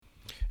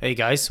Hey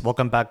guys,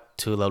 welcome back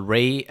to the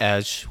Ray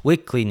Edge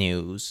Weekly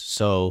News.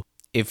 So,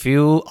 if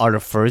you are the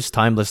first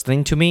time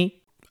listening to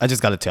me, I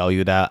just gotta tell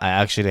you that I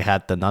actually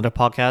had another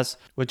podcast,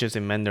 which is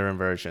in Mandarin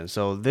version.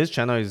 So, this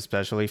channel is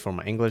especially for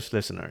my English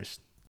listeners.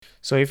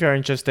 So, if you're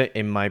interested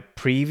in my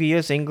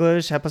previous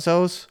English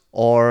episodes,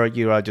 or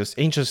you are just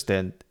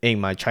interested in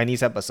my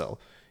Chinese episode,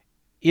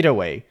 either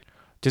way,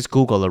 just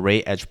Google the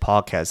Ray Edge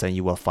podcast and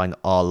you will find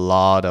a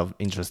lot of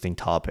interesting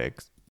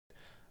topics.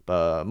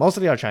 But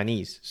mostly are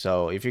Chinese.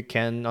 So if you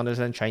can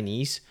understand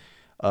Chinese,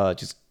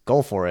 just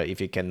go for it.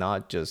 If you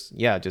cannot, just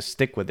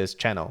stick with this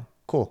channel.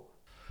 Cool.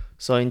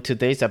 So in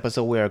today's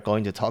episode, we are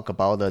going to talk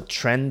about the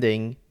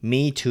trending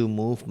Me Too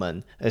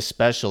movement,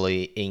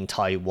 especially in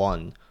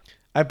Taiwan.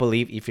 I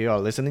believe if you are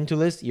listening to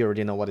this, you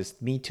already know what is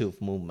Me Too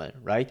movement,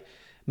 right?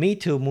 Me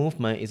Too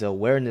movement is an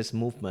awareness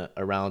movement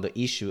around the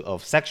issue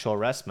of sexual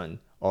harassment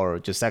or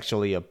just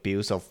sexually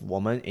abuse of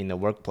women in the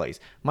workplace.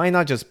 Might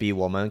not just be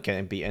women,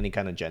 can be any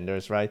kind of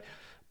genders, right?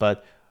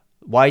 But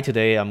why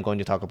today I'm going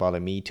to talk about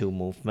the Me Too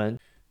movement?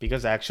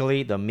 Because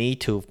actually the Me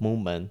Too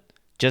movement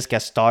just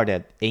got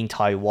started in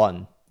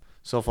Taiwan.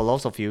 So for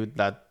those of you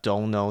that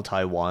don't know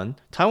Taiwan,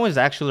 Taiwan is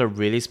actually a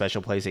really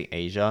special place in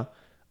Asia.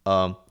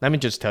 Let me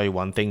just tell you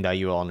one thing that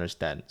you'll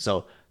understand.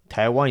 So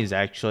Taiwan is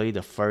actually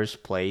the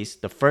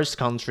first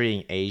country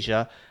in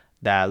Asia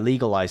that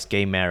legalized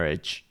gay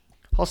marriage.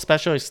 How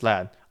special is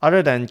that?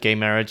 Other than gay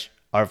marriage,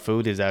 our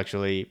food is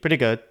actually pretty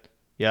good.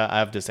 Yeah, I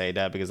have to say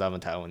that because I'm a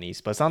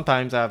Taiwanese. But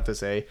sometimes I have to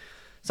say,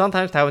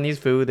 sometimes Taiwanese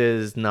food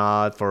is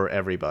not for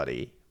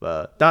everybody.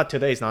 But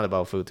today is not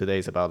about food. Today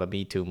is about the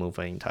Me Too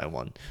movement in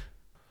Taiwan.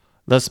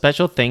 The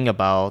special thing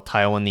about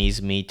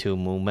Taiwanese Me Too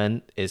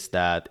movement is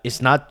that it's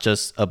not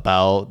just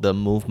about the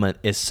movement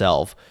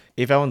itself.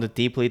 If I want to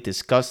deeply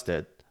discuss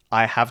it,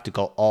 I have to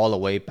go all the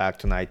way back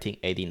to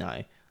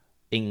 1989.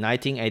 In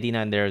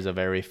 1989, there is a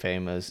very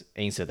famous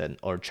incident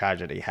or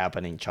tragedy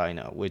happened in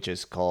China, which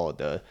is called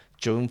the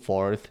June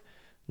 4th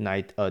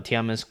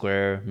Tiananmen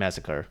Square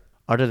massacre.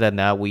 Other than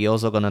that, we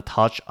also going to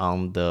touch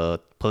on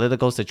the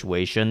political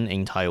situation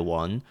in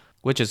Taiwan,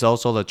 which is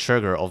also the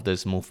trigger of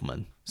this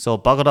movement. So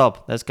buckle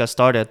up, let's get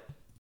started.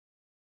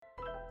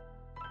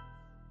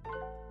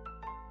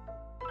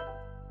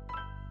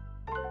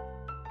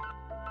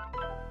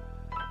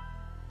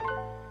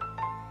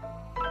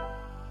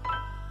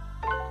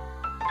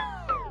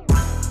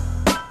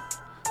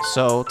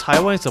 So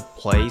Taiwan is a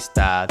place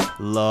that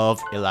love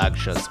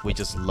elections. We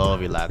just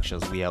love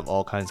elections. We have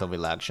all kinds of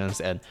elections,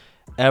 and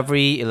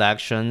every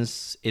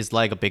elections is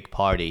like a big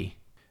party.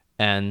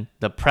 And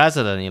the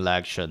president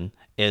election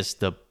is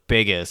the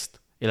biggest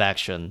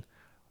election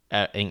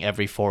in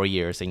every 4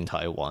 years in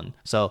Taiwan.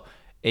 So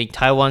in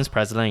Taiwan's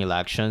president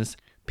elections,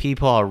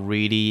 people are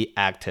really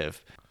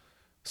active.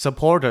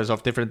 Supporters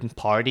of different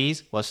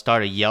parties will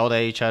start to yell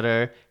at each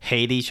other,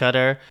 hate each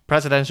other.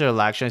 Presidential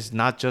election is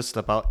not just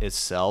about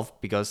itself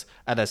because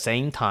at the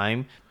same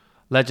time,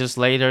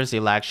 legislators'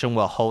 election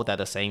will hold at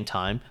the same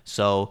time.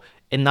 So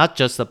it's not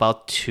just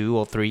about 2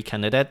 or 3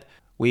 candidates.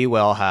 We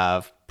will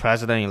have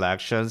president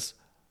elections,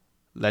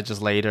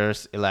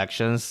 legislators'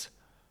 elections,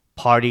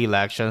 party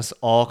elections,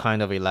 all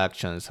kind of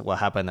elections will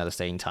happen at the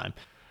same time.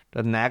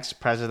 The next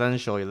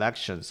presidential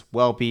elections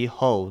will be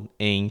held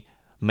in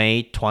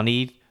May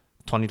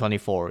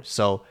 2024.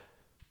 So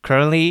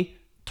currently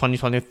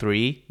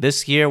 2023,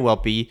 this year will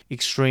be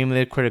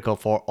extremely critical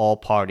for all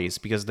parties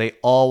because they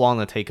all want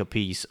to take a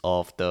piece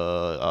of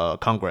the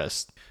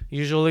Congress.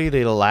 Usually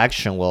the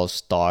election will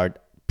start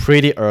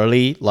pretty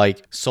early,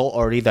 like so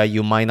early that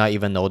you might not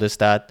even notice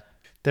that.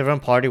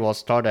 Different party will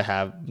start to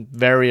have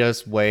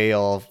various way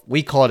of,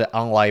 we call it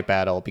online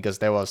battle because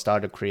they will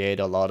start to create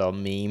a lot of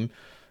meme,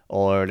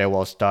 or they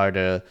will start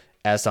to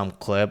add some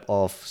clip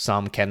of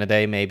some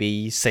candidate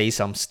maybe say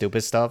some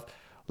stupid stuff.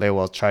 They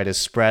will try to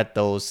spread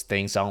those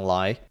things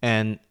online,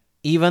 and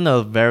even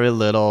a very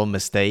little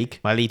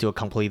mistake might lead to a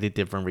completely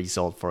different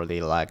result for the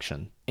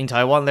election. In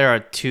Taiwan, there are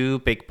 2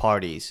 big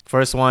parties.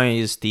 First one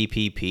is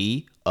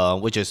DPP,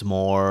 which is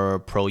more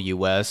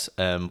pro-US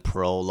and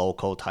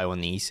pro-local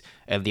Taiwanese.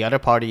 And the other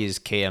party is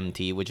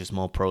KMT, which is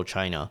more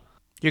pro-China.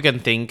 You can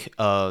think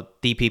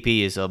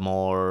DPP is a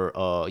more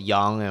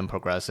young and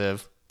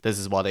progressive. This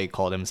is what they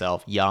call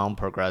themselves, young,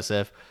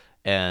 progressive,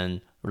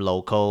 and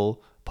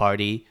local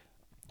party.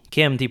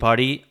 KMT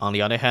party, on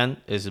the other hand,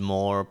 is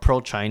more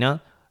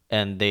pro-China,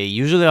 and they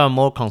usually are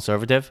more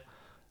conservative.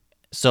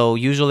 So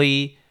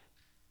usually,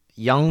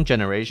 young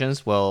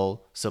generations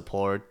will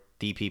support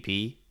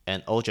DPP,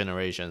 and old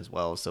generations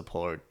will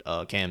support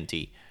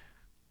KMT.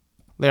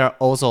 There are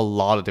also a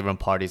lot of different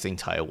parties in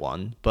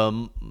Taiwan, but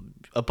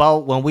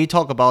about when we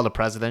talk about the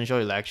presidential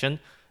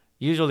election,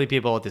 usually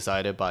people are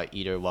decided by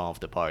either one of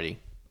the party.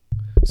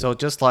 So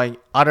just like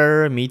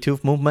other Me Too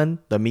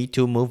movement, the Me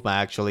Too movement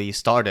actually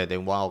started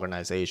in one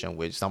organization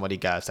which somebody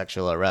got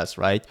sexual arrest,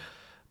 right?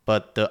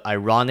 But the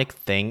ironic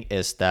thing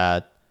is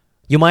that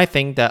you might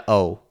think that,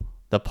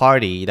 the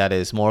party that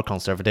is more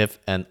conservative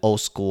and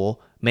old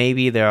school,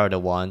 maybe they are the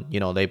one,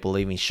 they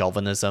believe in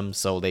chauvinism,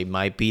 so they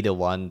might be the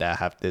one that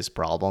have this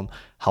problem.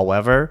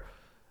 However,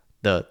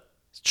 the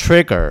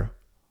trigger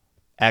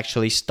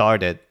actually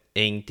started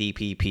in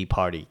DPP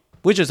party,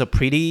 which is a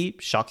pretty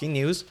shocking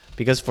news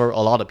because for a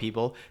lot of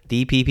people,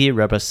 DPP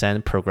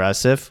represent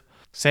progressive,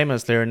 same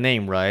as their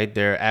name, right?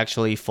 Their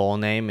actually full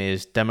name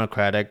is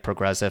Democratic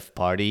Progressive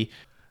Party.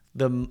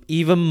 The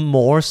even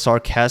more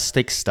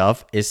sarcastic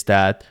stuff is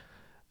that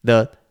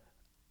the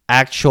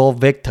actual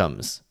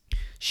victims,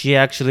 she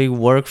actually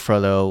worked for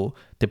the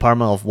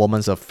Department of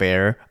Women's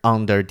Affairs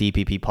under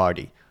DPP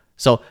party.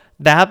 So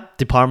that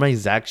department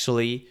is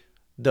actually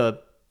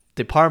the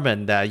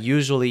department that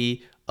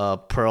usually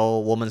pro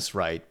women's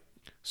right.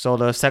 So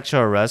the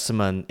sexual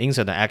harassment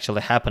incident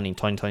actually happened in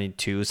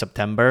 2022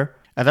 September.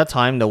 At that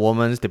time, the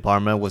women's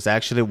department was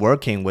actually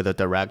working with the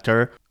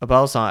director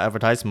about some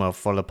advertisement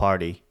for the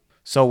party.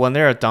 So when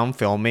they were done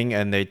filming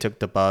and they took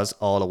the bus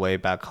all the way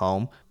back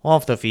home, one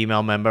of the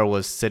female member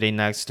was sitting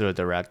next to the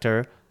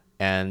director,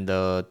 and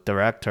the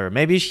director,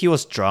 maybe she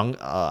was drunk.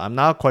 I'm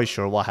not quite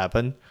sure what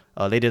happened.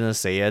 They didn't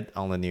say it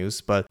on the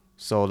news, but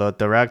so the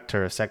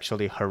director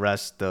sexually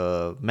harassed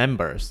the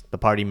members, the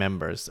party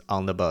members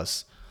on the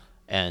bus,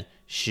 and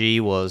she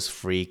was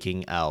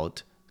freaking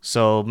out.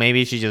 So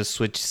maybe she just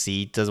switched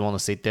seat, doesn't want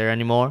to sit there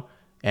anymore.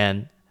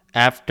 And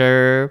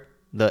after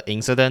the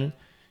incident,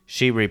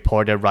 she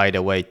reported right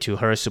away to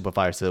her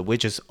supervisor,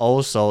 which is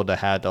also the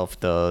head of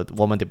the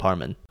woman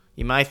department.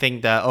 You might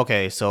think that,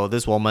 okay, so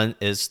this woman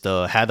is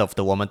the head of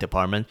the woman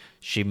department.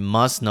 She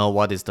must know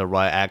what is the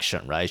right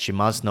action, right? She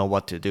must know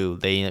what to do.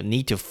 They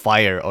need to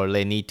fire or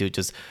they need to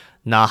just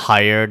not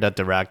hire the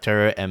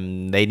director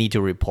and they need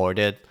to report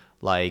it.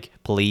 Like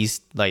police,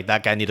 like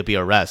that guy need to be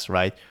arrested,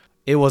 right?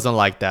 It wasn't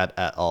like that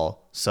at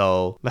all.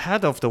 So the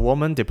head of the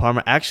woman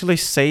department actually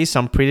say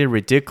some pretty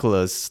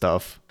ridiculous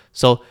stuff.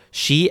 So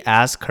she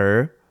asked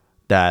her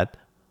that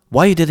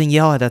why you didn't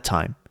yell at that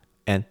time,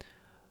 and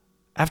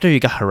after you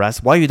got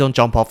harassed, why you don't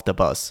jump off the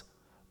bus?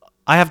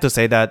 I have to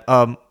say that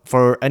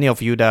for any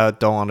of you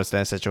that don't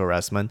understand sexual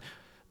harassment,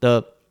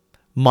 the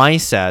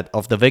mindset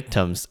of the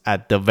victims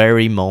at the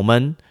very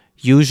moment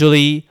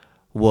usually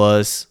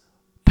was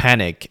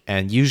panic,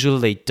 and usually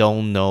they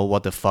don't know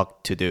what the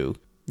fuck to do.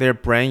 Their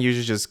brain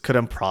usually just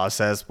couldn't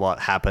process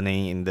what's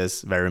happening in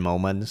this very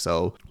moment.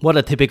 So what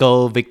a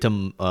typical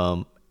victim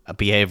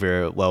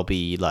behavior will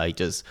be like,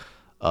 just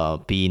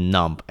be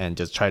numb and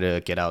just try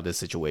to get out of this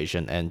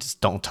situation and just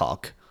don't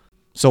talk.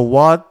 So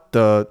what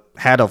the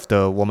head of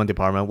the woman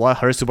department, what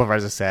her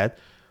supervisor said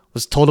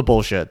was total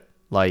bullshit.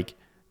 Like,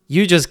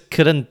 you just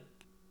couldn't,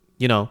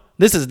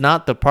 this is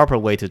not the proper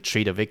way to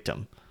treat a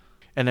victim.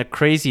 And the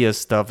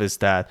craziest stuff is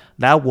that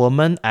that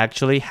woman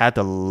actually had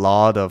a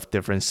lot of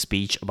different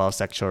speech about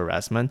sexual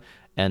harassment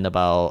and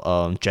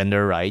about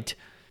gender right.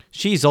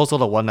 She's also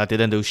the one that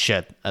didn't do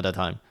shit at the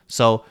time.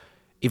 So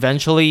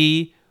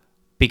eventually,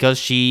 because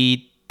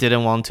she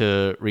didn't want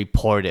to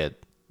report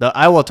it,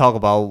 I will talk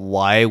about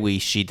why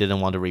she didn't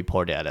want to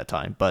report it at that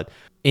time. But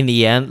in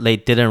the end, they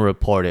didn't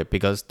report it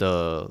because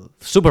the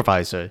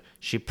supervisor,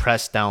 she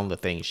pressed down the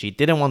thing. She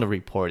didn't want to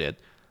report it.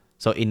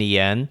 So in the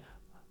end,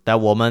 that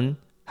woman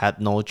had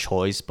no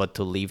choice but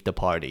to leave the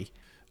party.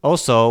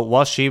 Also,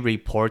 what she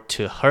reported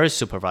to her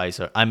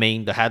supervisor, I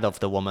mean the head of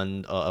the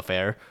woman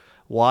affair,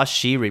 what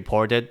she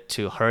reported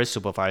to her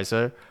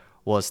supervisor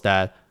was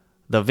that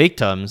the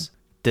victims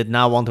did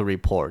not want to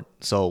report,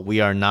 so we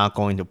are not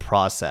going to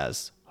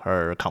process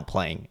her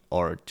complaint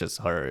or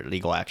just her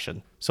legal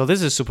action. So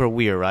this is super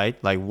weird, right?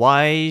 Like,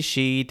 why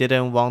she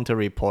didn't want to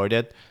report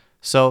it?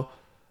 So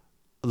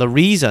the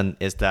reason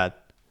is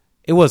that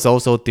it was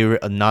also during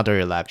another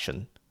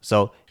election.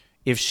 So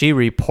if she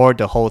report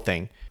the whole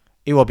thing,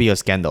 it will be a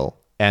scandal,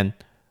 and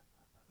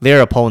their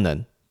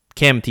opponent,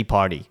 KMT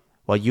party,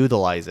 will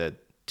utilize it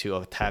to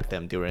attack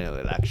them during the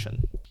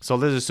election. So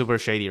this is super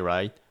shady,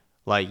 right?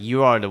 Like,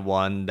 you are the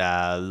one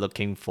that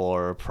looking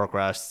for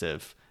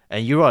progressive,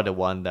 and you are the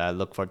one that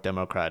look for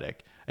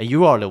democratic, and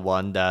you are the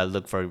one that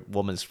look for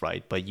women's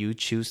right, but you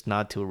choose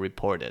not to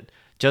report it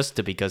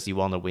just because you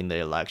want to win the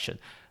election.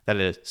 That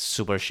is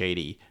super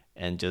shady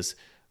and just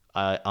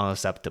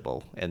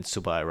unacceptable and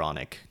super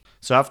ironic.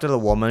 So after the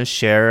woman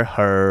shared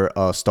her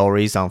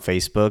stories on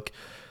Facebook,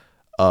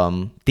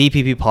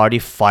 DPP party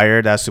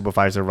fired that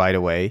supervisor right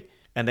away,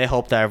 and they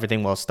hope that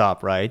everything will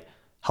stop, right?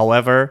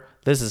 However,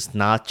 this is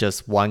not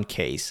just one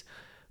case.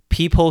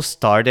 People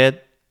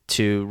started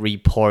to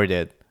report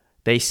it.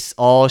 They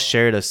all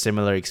shared a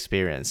similar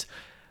experience.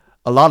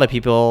 A lot of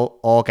people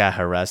all got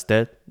harassed,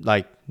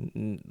 like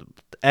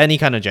any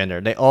kind of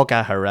gender. They all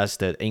got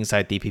harassed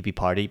inside DPP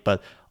party,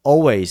 but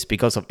always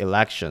because of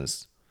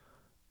elections.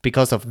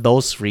 Because of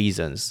those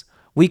reasons,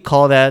 we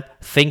call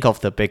that think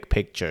of the big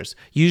pictures.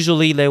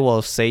 Usually they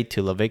will say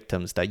to the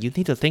victims that you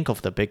need to think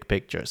of the big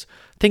pictures.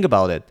 Think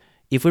about it.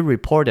 If we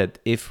report it,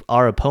 if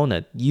our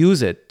opponent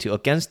use it to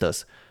against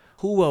us,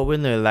 who will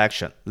win the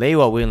election? They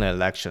will win the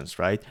elections,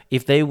 right?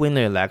 If they win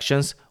the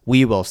elections,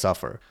 we will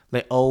suffer.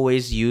 They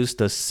always use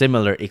the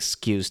similar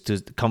excuse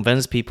to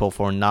convince people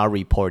for not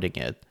reporting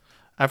it.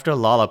 After a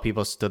lot of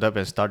people stood up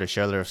and started to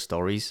share their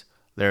stories,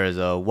 there is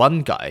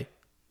one guy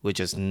which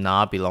does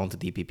not belong to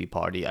DPP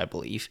party, I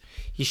believe.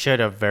 He shared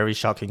a very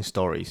shocking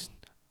stories.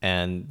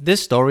 And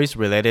this story is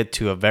related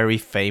to a very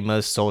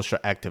famous social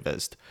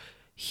activist.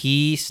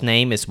 His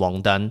name is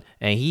Wang Dan,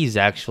 and he is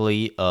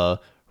actually a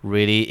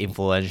really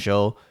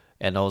influential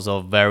and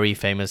also very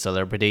famous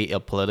celebrity, a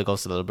political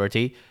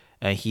celebrity.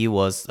 And he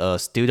was a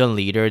student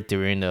leader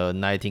during the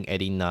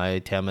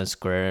 1989 Tiananmen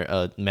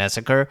Square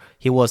massacre.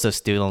 He was a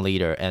student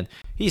leader, and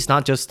he's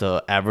not just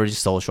the average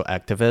social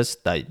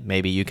activist that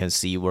maybe you can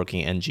see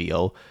working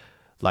NGO.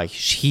 Like,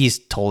 he's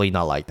totally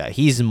not like that.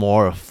 He's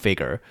more a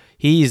figure.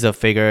 He is a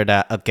figure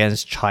that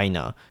against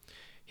China.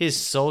 He's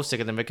so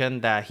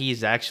significant that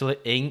he's actually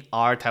in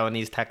our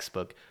Taiwanese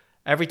textbook.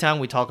 Every time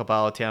we talk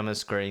about Tiananmen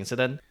Square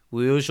incident,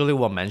 we usually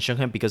will mention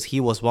him because he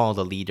was one of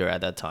the leader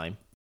at that time.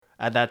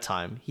 At that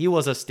time, he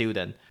was a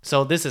student.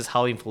 So this is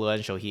how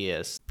influential he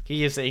is.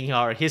 He is in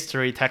our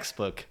history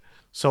textbook.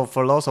 So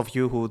for those of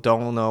you who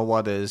don't know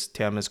what is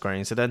Tiananmen Square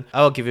incident,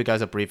 I will give you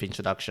guys a brief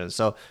introduction.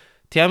 So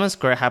Tiananmen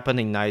Square happened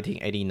in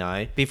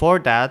 1989. Before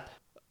that,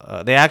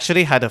 they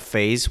actually had a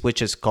phase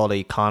which is called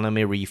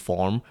economy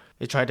reform.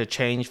 They tried to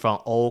change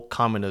from old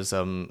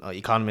communism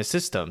economy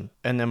system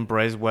and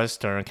embrace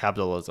Western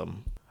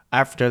capitalism.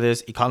 After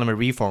this economy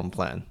reform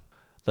plan,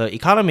 the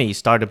economy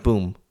started to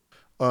boom.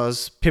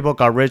 As people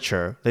got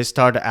richer, they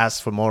started to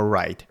ask for more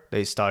right.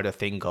 They started to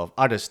think of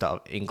other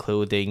stuff,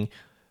 including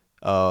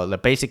the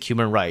basic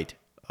human right.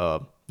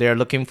 They are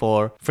looking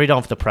for freedom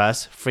of the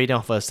press, freedom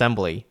of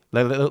assembly.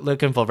 They're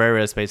looking for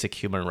various basic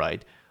human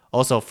right.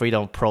 Also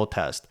freedom of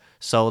protest.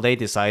 So they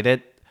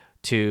decided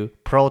to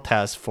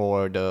protest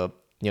for the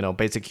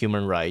basic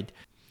human right.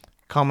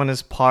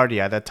 Communist Party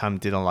at that time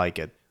didn't like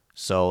it,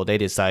 so they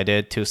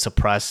decided to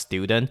suppress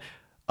student.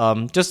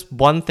 Just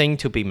one thing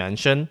to be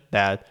mentioned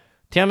that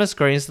Tiananmen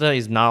Square incident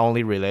is not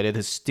only related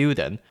to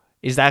student,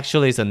 it's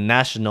actually a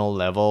national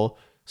level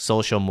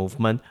social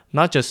movement.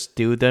 Not just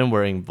students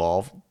were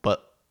involved,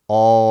 but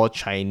all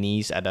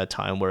Chinese at that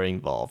time were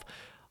involved.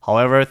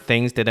 However,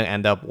 things didn't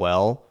end up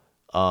well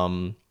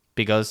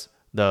because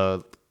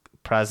the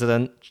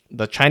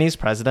Chinese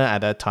president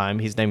at that time,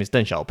 his name is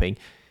Deng Xiaoping,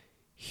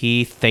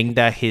 he think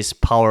that his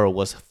power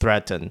was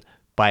threatened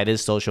by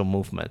this social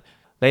movement.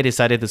 They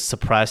decided to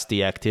suppress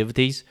the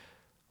activities.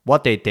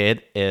 What they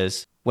did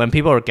is, when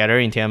people were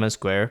gathering in Tiananmen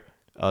Square,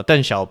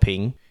 Deng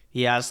Xiaoping,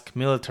 he asked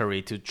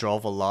military to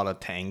drove a lot of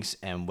tanks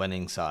and went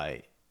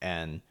inside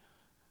and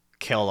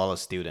kill a lot of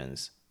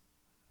students.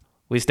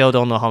 We still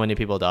don't know how many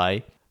people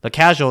died. The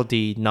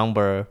casualty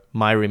number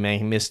might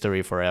remain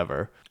mystery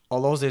forever.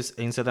 Although this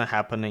incident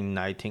happened in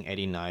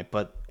 1989,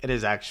 but it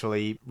is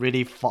actually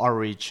really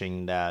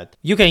far-reaching that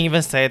you can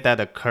even say that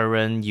the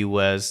current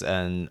US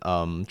and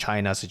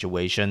China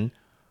situation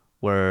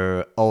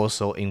were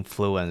also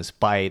influenced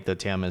by the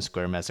Tiananmen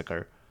Square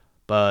massacre.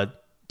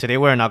 But today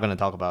we're not going to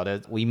talk about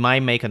it. We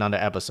might make another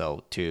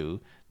episode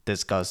to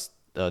discuss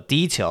the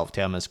detail of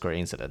Tiananmen Square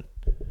incident.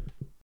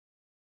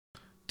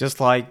 Just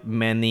like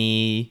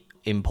many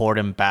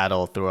important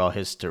battle throughout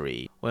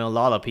history, when a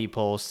lot of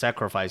people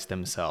sacrifice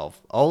themselves,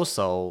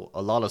 also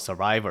a lot of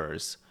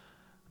survivors,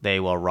 they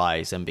will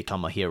rise and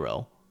become a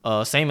hero.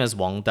 Same as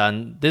Wang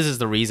Dan. This is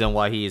the reason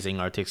why he is in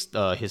our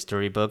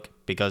history book,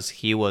 because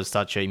he was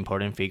such an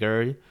important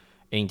figure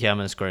in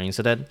Tiananmen Square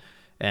incident.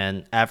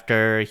 And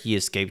after he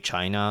escaped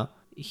China,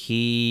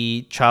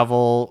 he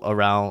traveled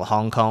around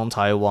Hong Kong,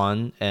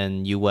 Taiwan,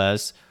 and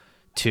US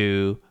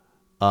to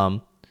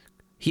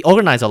he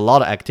organized a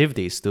lot of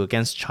activities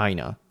against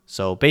China.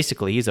 So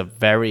basically, he's a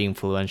very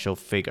influential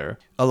figure.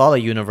 A lot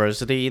of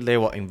university, they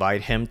will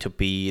invite him to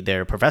be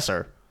their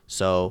professor.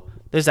 So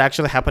this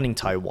actually happened in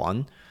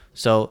Taiwan.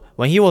 So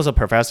when he was a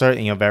professor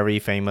in a very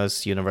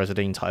famous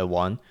university in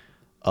Taiwan,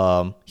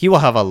 he will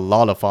have a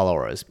lot of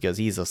followers because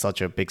he's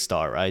such a big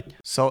star, right?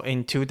 So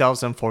in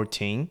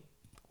 2014,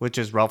 which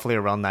is roughly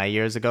around 9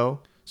 years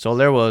ago, so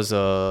there was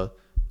a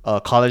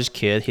college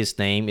kid. His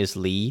name is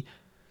Lee.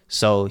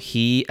 So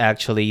he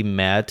actually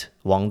met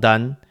Wang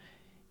Dan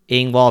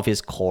in one of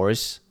his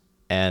course,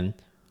 and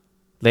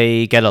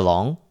they get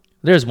along.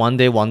 There's one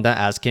day Wang Dan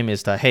asked him,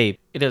 is that, hey,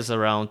 it is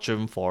around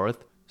June 4th.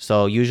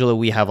 So usually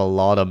we have a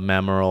lot of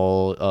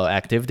memorable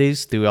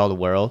activities throughout the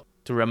world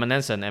to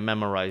reminisce and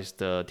memorize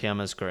the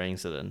Tiananmen Square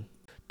incident.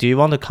 Do you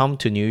want to come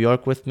to New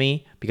York with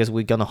me? Because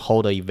we're going to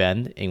hold an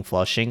event in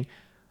Flushing.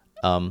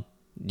 Do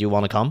you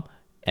want to come?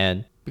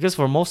 And because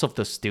for most of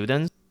the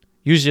students,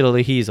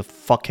 usually he's a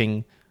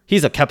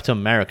Captain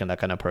American, that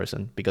kind of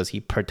person, because he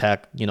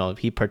protect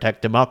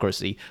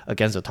democracy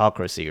against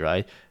autocracy,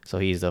 right? So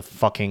he's a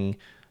fucking,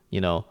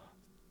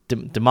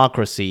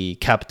 democracy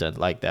captain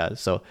like that.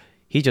 So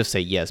he just say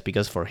yes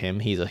because for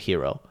him, he's a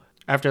hero.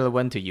 After they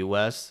went to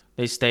US,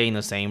 they stay in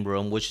the same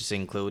room, which is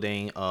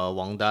including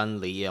Wang Dan,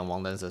 Lee, and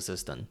Wang Dan's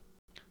assistant.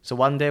 So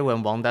one day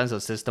when Wang Dan's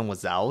assistant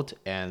was out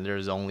and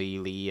there's only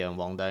Lee and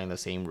Wang Dan in the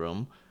same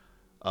room,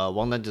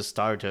 Wang Dan just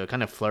started to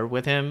kind of flirt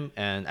with him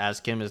and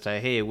ask him, it's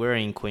like, hey, we're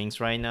in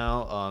Queens right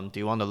now. Do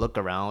you want to look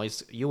around?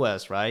 It's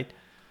US, right?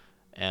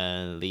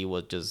 And Lee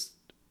would just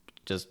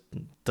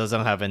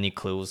doesn't have any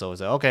clue. So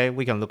it's like, okay,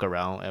 we can look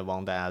around. And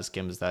Wang Dan asked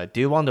him, is that, do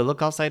you want to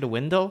look outside the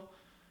window?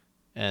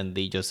 And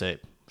Lee just said,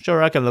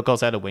 sure, I can look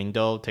outside the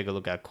window, take a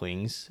look at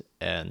Queens,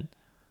 and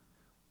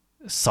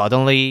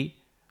suddenly,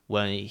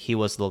 when he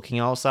was looking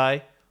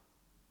outside,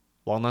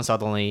 Wang Dan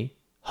suddenly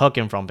hugged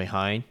him from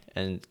behind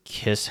and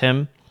kissed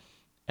him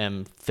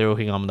and threw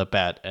him on the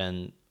bed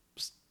and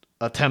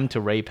attempt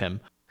to rape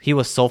him. He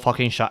was so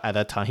fucking shocked at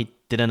that time. He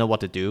didn't know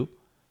what to do.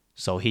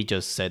 So he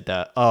just said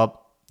that,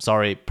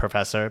 sorry,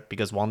 professor,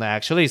 because Wang Dan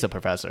actually is a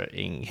professor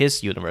in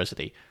his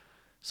university.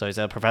 So he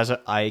said, professor,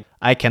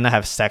 I cannot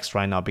have sex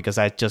right now because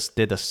I just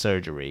did a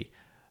surgery.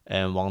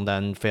 And Wang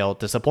Dan felt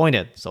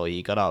disappointed. So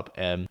he got up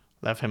and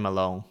left him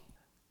alone.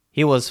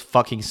 He was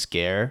fucking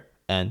scared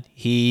and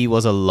he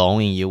was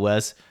alone in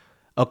US.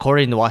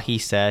 According to what he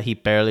said, he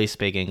barely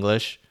speak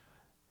English.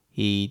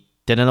 He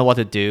didn't know what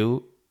to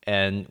do.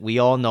 And we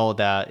all know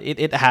that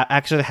it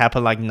actually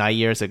happened like 9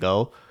 years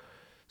ago.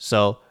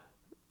 So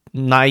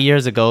 9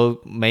 years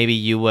ago, maybe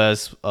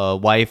US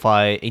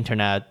Wi-Fi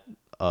internet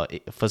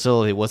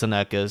facility wasn't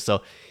that good.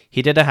 So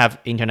he didn't have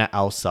internet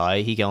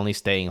outside. He can only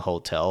stay in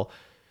hotel.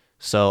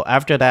 So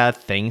after that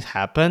things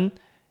happened,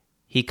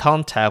 he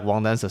contacted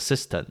Wang Dan's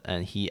assistant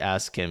and he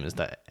asked him is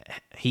that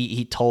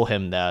he told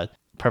him that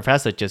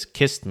professor just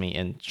kissed me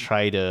and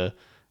tried to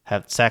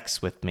have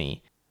sex with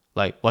me.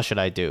 Like, what should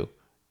I do?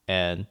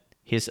 And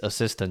his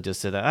assistant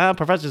just said,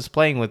 professor's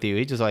playing with you.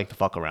 He just like to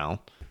fuck around.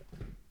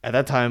 At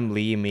that time,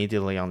 Lee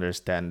immediately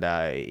understand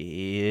that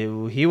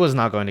he was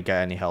not going to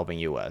get any help in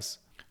US.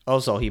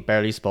 Also, he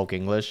barely spoke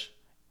English.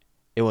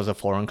 It was a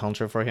foreign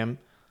country for him.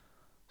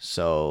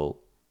 So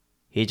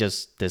he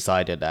just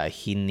decided that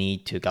he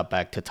need to get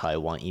back to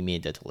Taiwan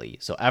immediately.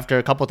 So after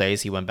a couple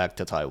days, he went back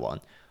to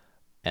Taiwan.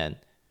 And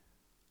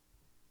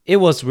it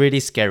was really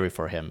scary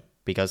for him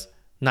because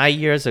 9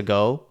 years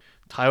ago,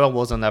 Taiwan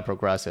wasn't that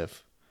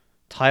progressive.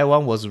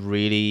 Taiwan was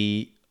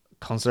really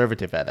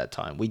conservative at that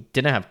time. We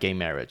didn't have gay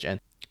marriage and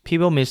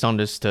people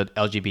misunderstood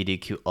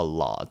LGBTQ a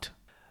lot.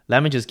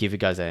 Let me just give you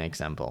guys an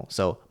example.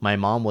 So my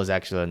mom was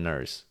actually a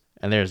nurse.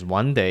 And there's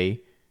one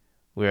day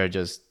we were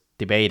just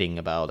debating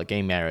about a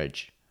gay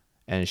marriage.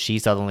 And she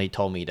suddenly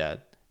told me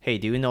that, hey,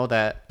 do you know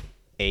that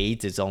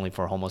AIDS is only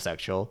for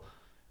homosexual?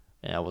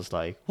 And I was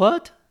like,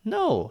 what?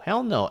 No,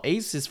 hell no.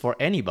 AIDS is for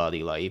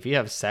anybody. Like if you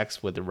have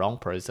sex with the wrong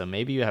person,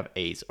 maybe you have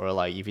AIDS. Or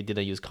like if you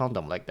didn't use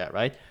condom like that,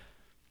 right?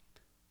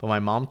 But my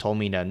mom told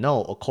me that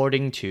no,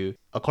 according to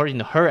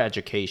her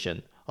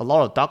education, a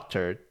lot of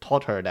doctors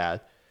taught her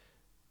that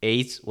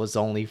AIDS was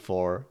only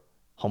for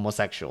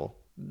homosexual.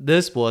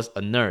 This was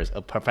a nurse,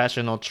 a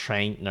professional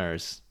trained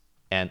nurse.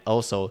 And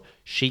also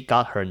she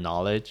got her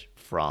knowledge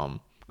from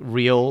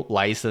real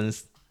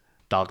licensed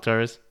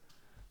doctors.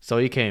 So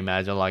you can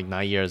imagine like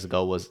 9 years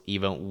ago was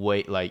even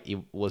it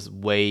was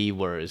way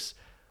worse.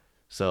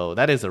 So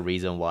that is the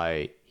reason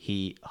why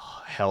he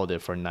held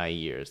it for 9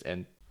 years.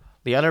 And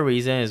the other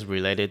reason is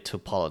related to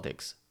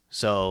politics.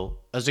 So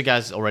as you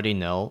guys already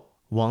know,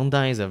 Wang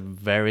Dan is a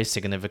very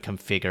significant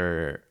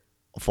figure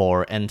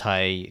for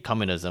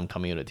anti-communism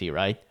community,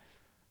 right?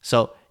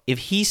 So if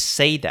he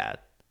say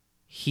that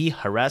he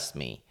harassed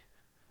me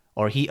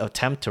or he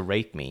attempt to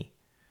rape me,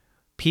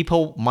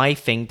 people might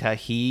think that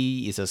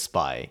he is a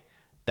spy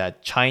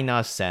that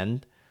China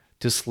sent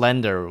to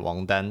slander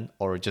Wang Dan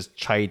or just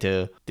try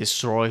to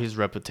destroy his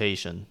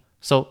reputation.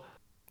 So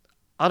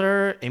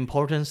other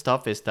important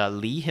stuff is that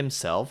Lee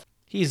himself,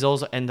 he is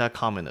also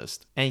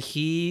anti-communist. And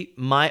he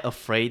might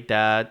afraid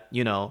that,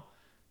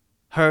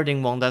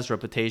 hurting Wang Dan's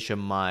reputation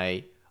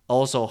might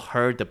also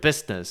hurt the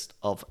business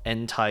of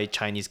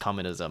anti-Chinese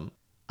communism.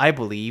 I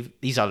believe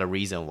these are the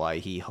reason why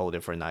he hold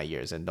it for 9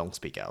 years and don't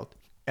speak out.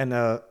 And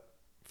the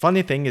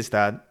funny thing is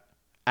that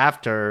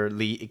after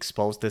Lee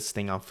exposed this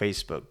thing on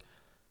Facebook,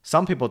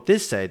 some people did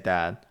say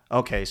that,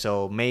 okay,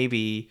 so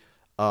maybe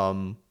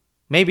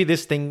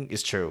this thing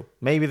is true.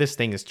 Maybe this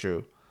thing is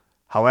true.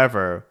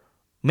 However,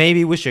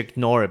 maybe we should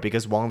ignore it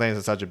because Wang Dan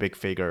is such a big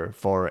figure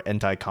for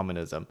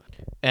anti-communism.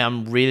 And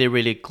I'm really,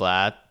 really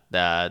glad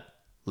that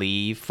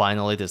Lee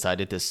finally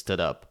decided to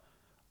stood up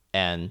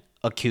and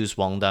accuse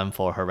Wang Dan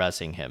for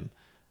harassing him.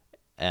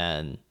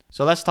 And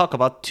so let's talk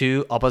about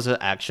two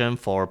opposite action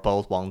for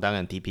both Wang Dan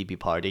and DPP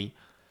party.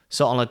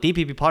 So on the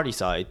DPP party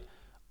side,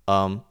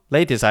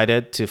 they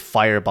decided to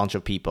fire a bunch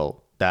of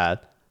people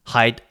that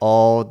hide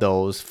all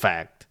those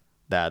facts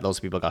that those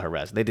people got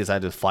harassed. They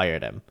decided to fire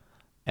them.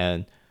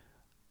 And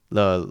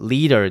the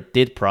leader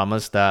did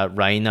promise that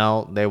right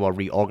now they will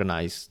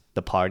reorganize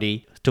the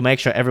party to make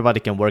sure everybody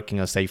can work in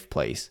a safe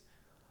place.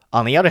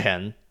 On the other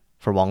hand,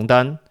 for Wang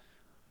Dan,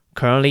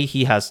 currently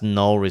he has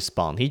no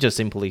response. He just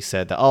simply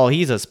said that, oh,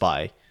 he's a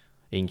spy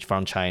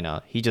from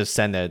China. He just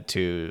sent it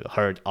to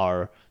hurt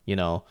our,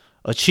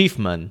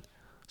 achievement,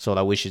 so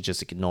that we should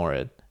just ignore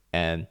it.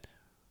 And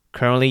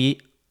currently,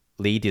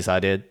 Lee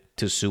decided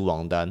to sue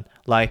Wang Dan.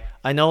 Like,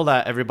 I know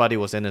that everybody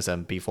was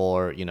innocent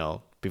before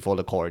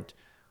the court.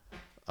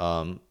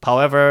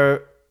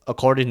 However,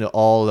 according to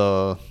all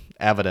the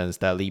evidence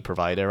that Lee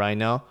provided right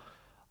now,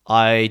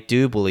 I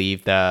do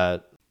believe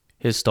that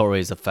his story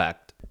is a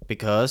fact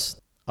because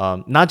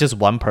not just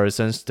one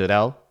person stood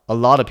out. a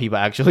lot of people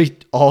actually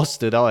all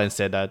stood out and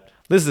said that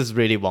this is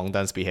really Wang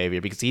Dan's behavior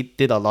because he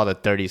did a lot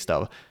of dirty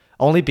stuff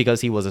only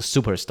because he was a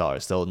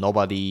superstar. So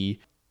nobody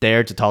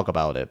dared to talk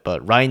about it.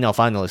 But right now,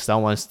 finally,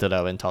 someone stood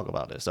up and talked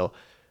about it. So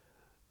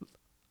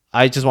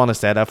I just want to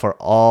say that for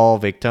all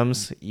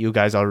victims, you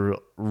guys are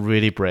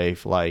really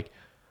brave. Like,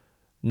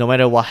 no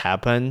matter what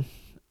happened,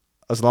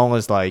 as long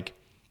as like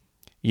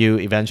you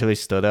eventually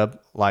stood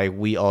up, like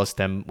we all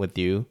stand with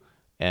you.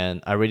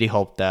 And I really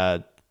hope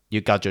that you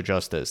got your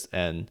justice.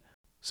 And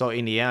so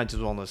in the end, I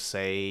just want to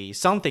say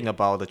something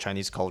about the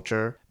Chinese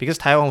culture because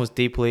Taiwan was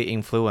deeply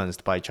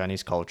influenced by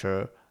Chinese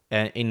culture.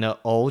 And in the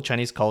old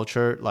Chinese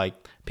culture, like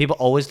people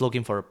always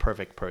looking for a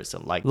perfect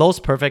person. Like those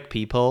perfect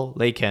people,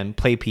 they can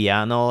play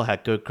piano,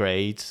 had good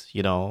grades,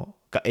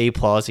 got A+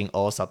 in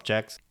all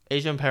subjects.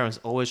 Asian parents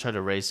always try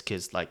to raise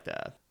kids like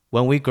that.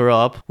 When we grow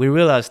up, we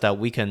realize that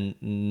we can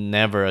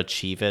never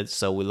achieve it.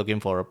 So we're looking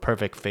for a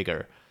perfect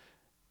figure.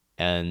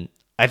 And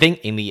I think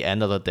in the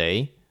end of the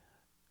day,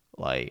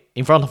 like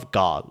in front of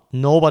God,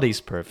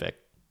 nobody's perfect,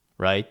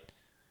 right?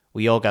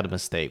 We all got a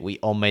mistake. We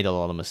all made a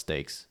lot of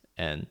mistakes.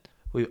 And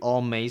we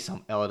all made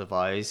some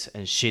ill-advised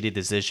and shitty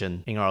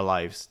decision in our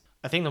lives.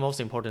 I think the most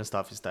important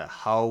stuff is that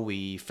how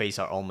we face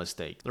our own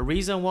mistakes. The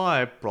reason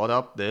why I brought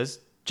up this,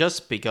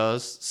 just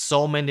because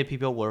so many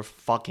people were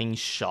fucking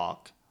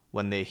shocked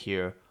when they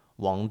hear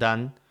Wang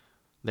Dan,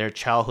 their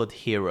childhood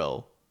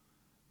hero,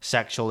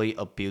 sexually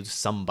abused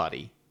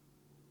somebody.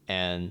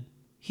 And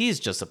he's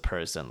just a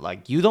person.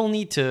 Like, you don't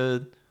need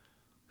to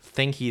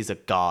think he's a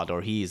god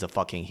or he is a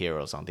fucking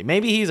hero or something.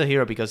 Maybe he's a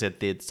hero because it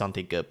did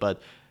something good,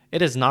 but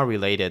it is not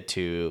related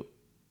to,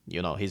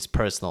 his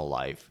personal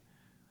life.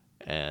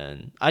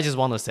 And I just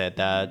want to say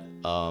that,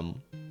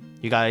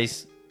 you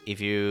guys, if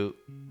you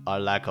are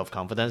lack of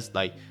confidence,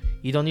 like,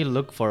 you don't need to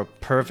look for a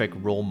perfect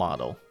role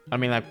model. I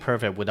mean, like,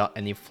 perfect without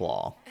any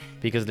flaw,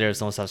 because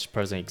there's no such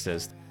person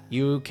exist.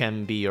 You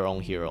can be your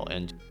own hero.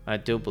 And I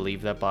do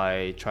believe that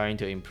by trying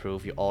to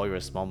improve all your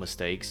small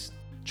mistakes,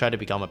 try to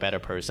become a better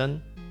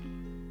person,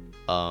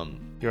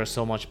 you're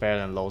so much better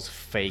than those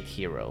fake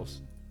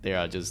heroes. They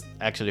are just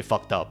actually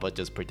fucked up, but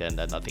just pretend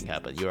that nothing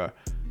happened. You are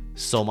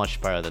so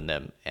much better than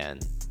them.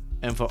 And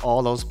for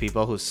all those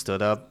people who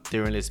stood up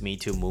during this Me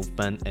Too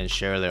movement and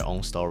share their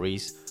own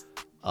stories,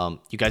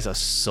 you guys are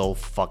so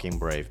fucking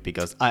brave,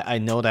 because I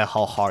know that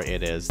how hard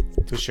it is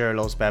to share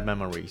those bad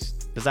memories.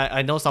 Because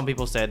I know some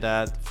people said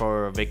that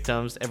for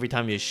victims, every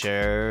time you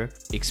share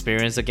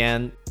experience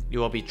again, you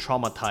will be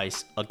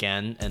traumatized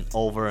again and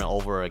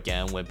over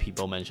again when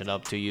people mention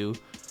up to you.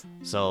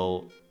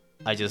 So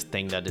I just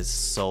think that is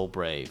so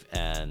brave.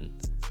 And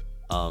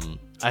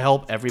I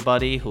hope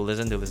everybody who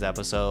listened to this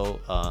episode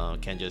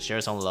can just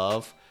share some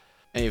love.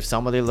 And if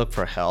somebody look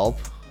for help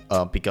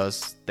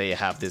because they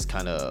have this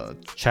kind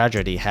of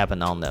tragedy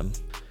happen on them,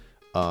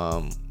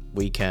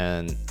 we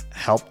can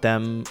help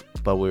them,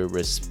 but with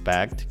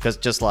respect. Because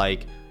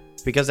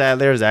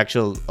there's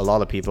actually a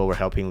lot of people were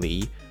helping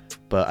Lee,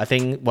 but I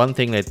think one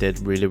thing they did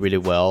really, really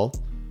well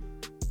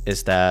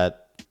is that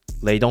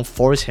they don't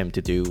force him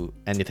to do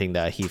anything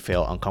that he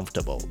felt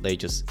uncomfortable. They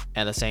just,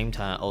 at the same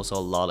time, also a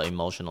lot of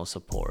emotional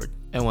support.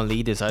 And when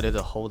Lee decided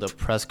to hold a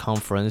press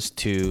conference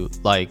to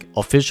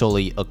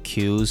officially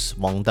accuse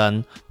Wang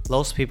Dan,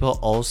 those people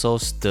also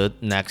stood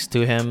next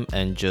to him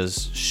and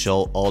just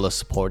show all the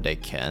support they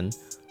can.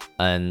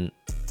 And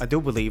I do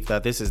believe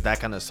that this is that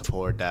kind of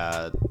support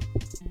that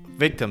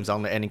victims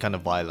under any kind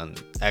of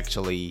violence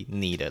actually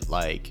needed.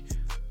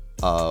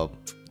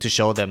 To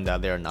show them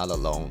that they're not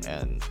alone.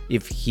 And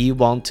if he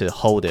want to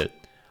hold it,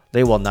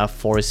 they will not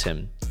force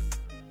him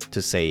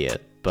to say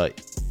it.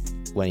 But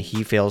when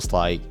he feels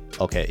like,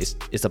 okay,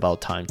 it's about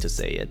time to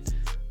say it,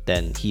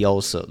 then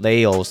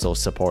they also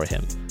support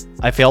him.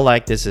 I feel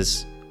like this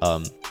is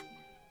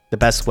the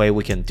best way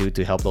we can do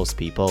to help those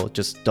people.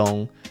 Just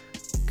don't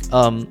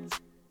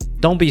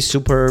be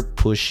super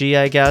pushy,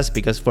 I guess,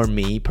 because for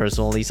me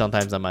personally,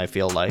 sometimes I might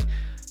feel like,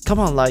 come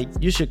on,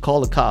 you should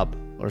call the cop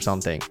or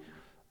something.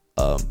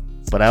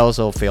 But I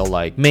also feel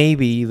like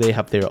maybe they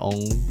have their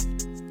own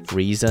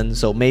reason,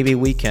 so maybe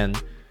we can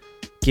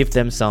give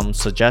them some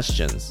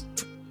suggestions,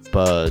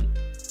 but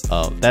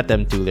let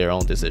them do their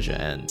own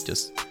decision and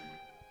just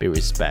be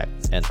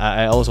respect. And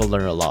I also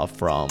learned a lot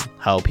from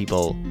how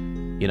people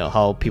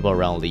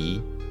around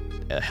Lee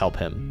help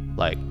him.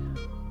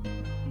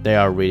 They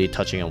are really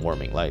touching and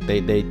warming.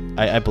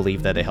 I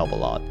believe that they help a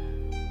lot.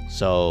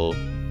 So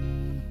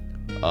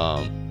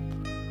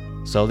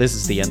this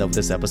is the end of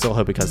this episode.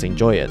 Hope you guys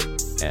enjoy it,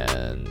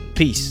 and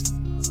peace.